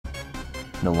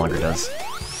no longer does.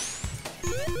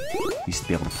 Used to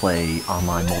be able to play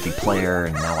online multiplayer,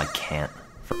 and now I can't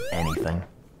for anything.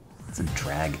 It's a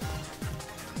drag.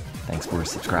 Thanks for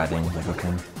subscribing, Lego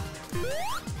King.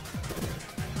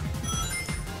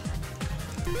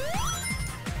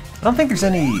 I don't think there's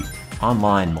any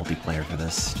online multiplayer for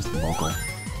this, just local.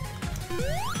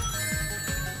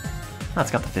 Oh, it's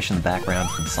got the fish in the background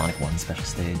from Sonic 1 special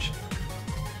stage.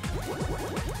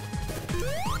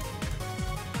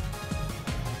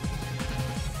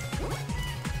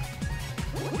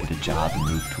 Get a job and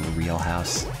move to a real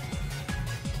house.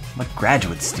 I'm a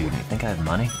graduate student, you think I have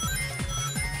money?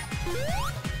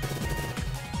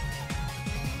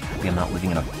 Maybe I'm not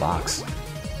living in a box.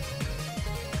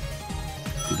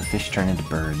 Do the fish turn into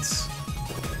birds?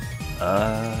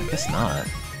 I guess not.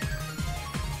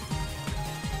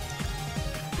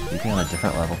 Maybe on a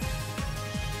different level.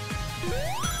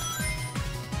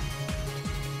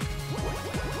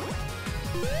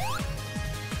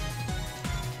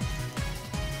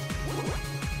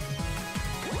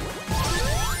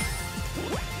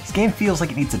 This game feels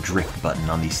like it needs a drift button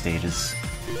on these stages.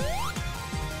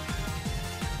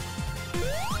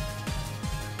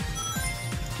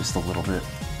 Just a little bit.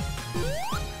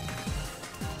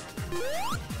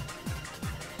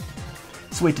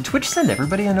 So wait, did Twitch send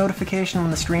everybody a notification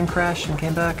when the stream crashed and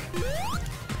came back?